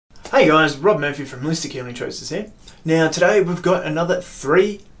Hey guys, Rob Murphy from Holistic Healing Choices here. Now today we've got another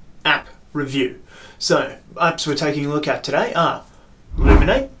 3 app review. So apps we're taking a look at today are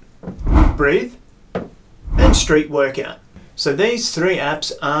Luminate, Breathe and Street Workout. So these 3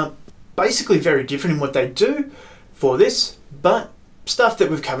 apps are basically very different in what they do for this, but stuff that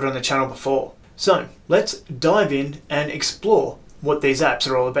we've covered on the channel before. So let's dive in and explore what these apps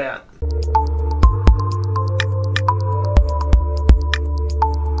are all about.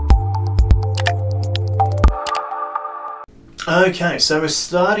 Okay, so we're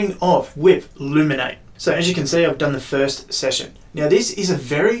starting off with Luminate. So as you can see, I've done the first session. Now this is a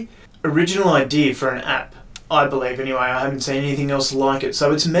very original idea for an app, I believe anyway. I haven't seen anything else like it.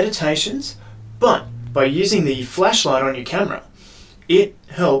 So it's meditations, but by using the flashlight on your camera, it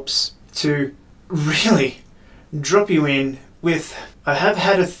helps to really drop you in with... I have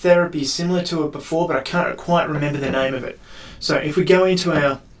had a therapy similar to it before, but I can't quite remember the name of it. So if we go into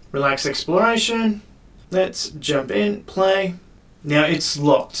our relax exploration, let's jump in, play. Now it's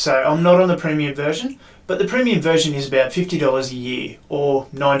locked, so I'm not on the premium version, but the premium version is about $50 a year or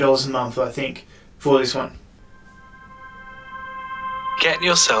 $9 a month, I think, for this one. Get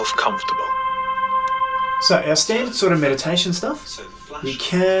yourself comfortable. So our standard sort of meditation stuff, So the flash you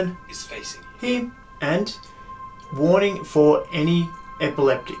can is facing you. hear, and warning for any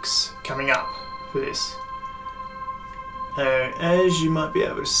epileptics coming up for this. As you might be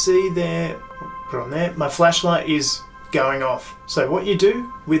able to see there, put on there, my flashlight is going off. So what you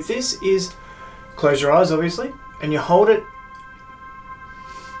do with this is close your eyes obviously, and you hold it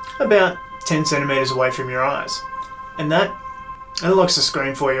about 10 centimeters away from your eyes, and that unlocks the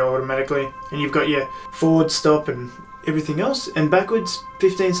screen for you automatically, and you've got your forward, stop and everything else, and backwards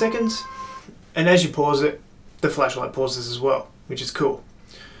 15 seconds, and as you pause it, the flashlight pauses as well, which is cool.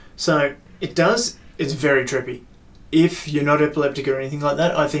 So it's very trippy. If you're not epileptic or anything like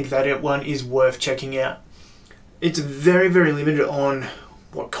that, I think that one is worth checking out. It's very, very limited on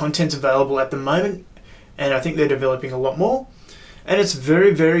what content's available at the moment, and I think they're developing a lot more. And it's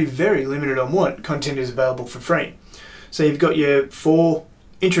very, very, very limited on what content is available for free. So you've got your 4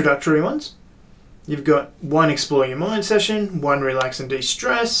 introductory ones. You've got 1 explore your mind session, 1 relax and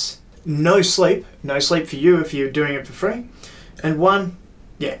de-stress, no sleep for you if you're doing it for free, and 1,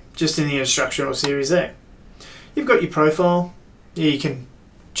 just in the instructional series there. You've got your profile, you can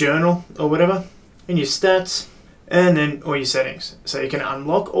journal or whatever, and your stats, and then all your settings. So you can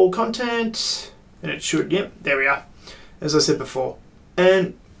unlock all content, and it should, there we are, as I said before.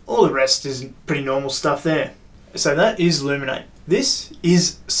 And all the rest is pretty normal stuff there. So that is Luminate. This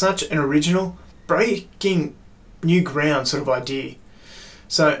is such an original, breaking new ground sort of idea.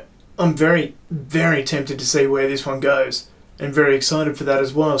 So I'm very, very tempted to see where this one goes, and very excited for that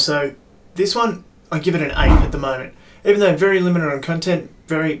as well. So this one, I give it an 8 at the moment. Even though very limited on content,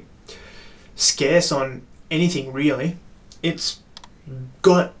 very scarce on anything really, it's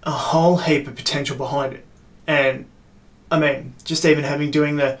got a whole heap of potential behind it. And I mean, just even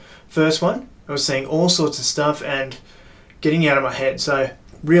doing the first one, I was seeing all sorts of stuff and getting out of my head. So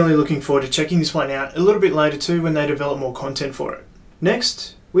really looking forward to checking this one out a little bit later too, when they develop more content for it.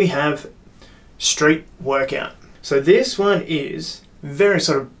 Next, we have Street Workout. So this one is very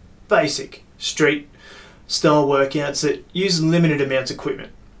sort of basic street style workouts that use limited amounts of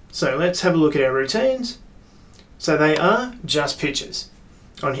equipment. So let's have a look at our routines. So they are just pictures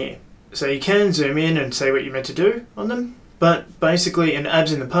on here. So you can zoom in and see what you're meant to do on them. But basically an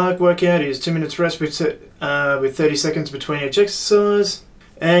abs in the park workout is 2 minutes rest with 30 seconds between each exercise.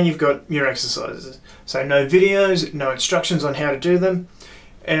 And you've got your exercises. So no videos, no instructions on how to do them.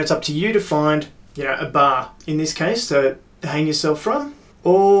 And it's up to you to find, a bar in this case to hang yourself from.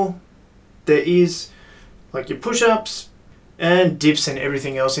 Or there is like your push-ups and dips and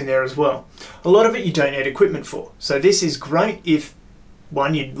everything else in there as well. A lot of it you don't need equipment for. So this is great if,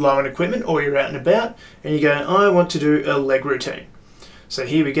 one, you're low on equipment or you're out and about and you go, I want to do a leg routine. So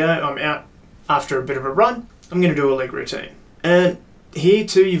here we go, I'm out after a bit of a run, I'm going to do a leg routine. And here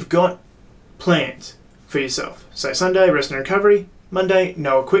too you've got plans for yourself. So Sunday, rest and recovery. Monday,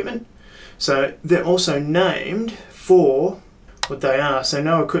 no equipment. So they're also named for what they are. So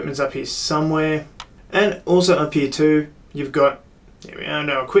no equipment's up here somewhere. And also up here too, you've got, here we are,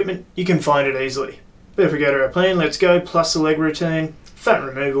 no equipment. You can find it easily. But if we go to our plan, let's go, plus the leg routine, fat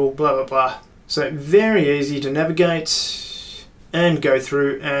removal, blah, blah, blah. So very easy to navigate and go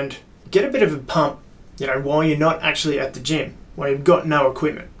through and get a bit of a pump, while you're not actually at the gym, while you've got no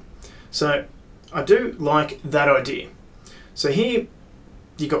equipment. So I do like that idea. So here,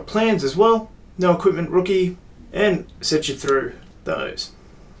 you've got plans as well, no equipment rookie, and set you through those.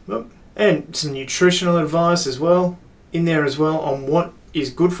 And some nutritional advice as well in there as well on what is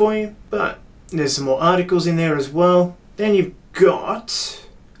good for you, but there's some more articles in there as well. Then you've got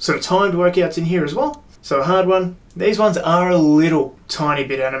sort of timed workouts in here as well. So a hard one. These ones are a little tiny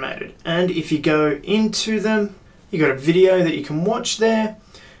bit animated, and if you go into them, you got a video that you can watch there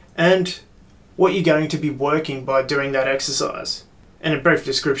and what you're going to be working by doing that exercise, and a brief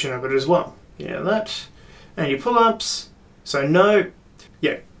description of it as well. You know that, and your pull-ups. So no,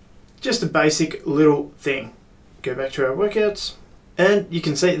 yeah, just a basic little thing. Go back to our workouts, and you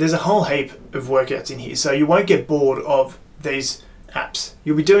can see there's a whole heap of workouts in here, so you won't get bored of these apps.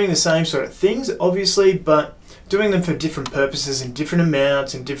 You'll be doing the same sort of things, obviously, but doing them for different purposes and different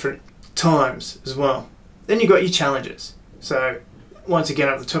amounts and different times as well. Then you've got your challenges. So once again,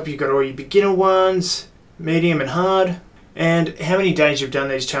 up the top you've got all your beginner ones, medium and hard, and how many days you've done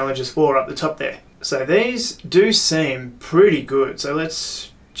these challenges for up the top there. So these do seem pretty good. So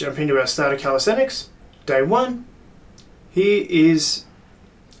let's jump into our starter calisthenics. Day 1. Here is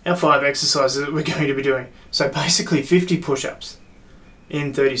our 5 exercises that we're going to be doing. So basically 50 push-ups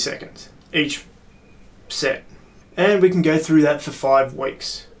in 30 seconds each set. And we can go through that for 5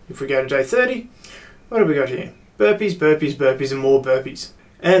 weeks. If we go to day 30, what have we got here? Burpees, burpees, burpees, and more burpees.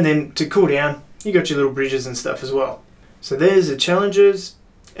 And then to cool down, you got your little bridges and stuff as well. So there's the challenges,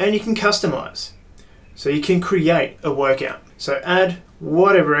 and you can customize. So you can create a workout. So add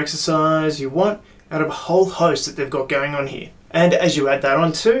whatever exercise you want out of a whole host that they've got going on here. And as you add that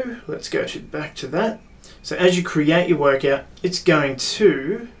on too, let's go back to that. So as you create your workout, it's going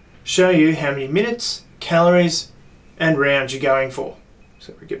to show you how many minutes, calories, and rounds you're going for.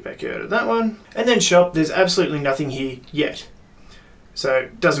 So we get back out of that one. And then shop, there's absolutely nothing here yet. So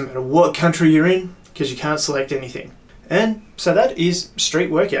it doesn't matter what country you're in, because you can't select anything. And so that is Street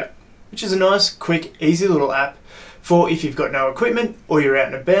Workout, which is a nice, quick, easy little app for if you've got no equipment or you're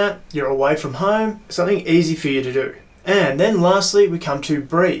out and about, you're away from home, something easy for you to do. And then lastly, we come to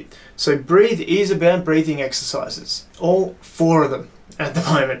Breathe. So Breathe is about breathing exercises, all 4 of them at the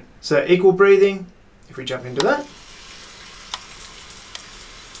moment. So equal breathing, if we jump into that,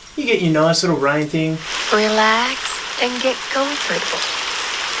 you get your nice little rain thing. Relax and get comfortable.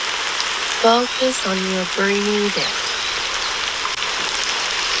 Focus on your breathing.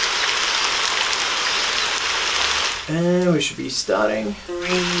 And we should be starting.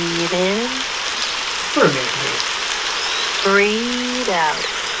 Breathe in. For a minute here. Breathe out.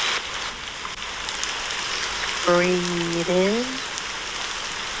 Breathe in.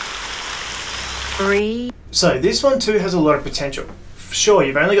 Breathe. So this one too has a lot of potential. Sure,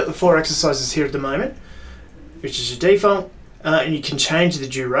 you've only got the 4 exercises here at the moment, which is your default, and you can change the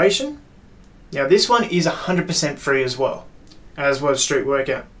duration. Now this one is 100% free as well as Street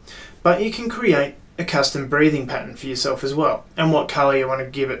Workout, but you can create a custom breathing pattern for yourself as well, and what color you want to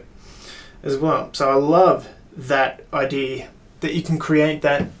give it as well. So I love that idea that you can create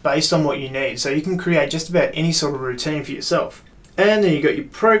that based on what you need. So you can create just about any sort of routine for yourself. And then you got your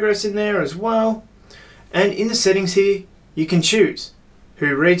progress in there as well. And in the settings here, you can choose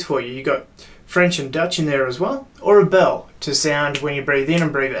who reads for you. You got French and Dutch in there as well, or a bell to sound when you breathe in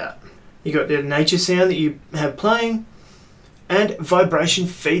and breathe out. You got the nature sound that you have playing, and vibration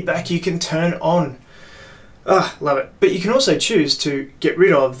feedback you can turn on. Ah, love it. But you can also choose to get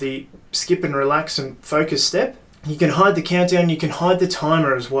rid of the skip and relax and focus step. You can hide the countdown, you can hide the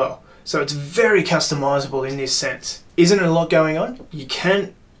timer as well. So it's very customizable in this sense. Isn't it a lot going on? You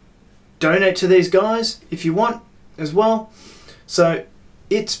can donate to these guys if you want as well. So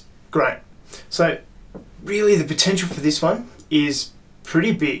it's great. So really the potential for this one is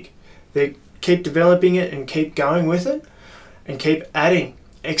pretty big. They keep developing it and keep going with it and keep adding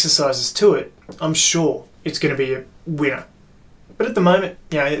exercises to it. I'm sure it's going to be a winner. But at the moment,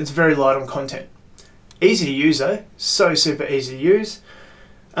 you know, it's very light on content. Easy to use though, so super easy to use.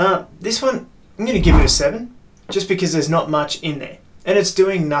 This one, I'm going to give it a 7, just because there's not much in there. And it's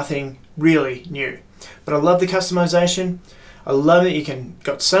doing nothing really new. But I love the customization. I love that you can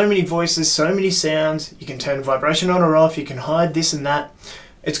got so many voices, so many sounds. You can turn vibration on or off. You can hide this and that.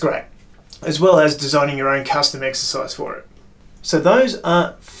 It's great. As well as designing your own custom exercise for it. So those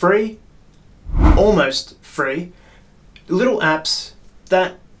are free, almost free, little apps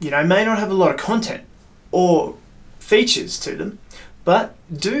that, you know, may not have a lot of content or features to them, but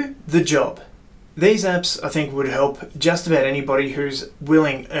do the job. These apps, I think, would help just about anybody who's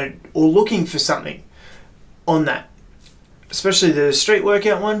willing or looking for something on that. Especially the Street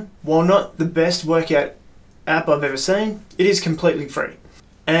Workout one, while not the best workout app I've ever seen, it is completely free.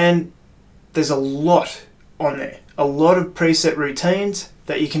 And there's a lot on there. A lot of preset routines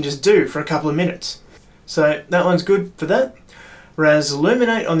that you can just do for a couple of minutes. So that one's good for that. Whereas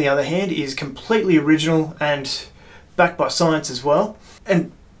Luminate, on the other hand, is completely original and backed by science as well.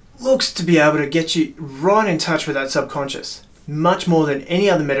 and looks to be able to get you right in touch with that subconscious, much more than any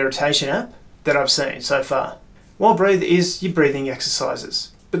other meditation app that I've seen so far. While Breathe is your breathing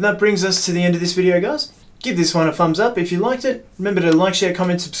exercises. But that brings us to the end of this video, guys. Give this one a thumbs up if you liked it. Remember to like, share,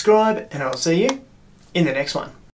 comment, subscribe, and I'll see you in the next one.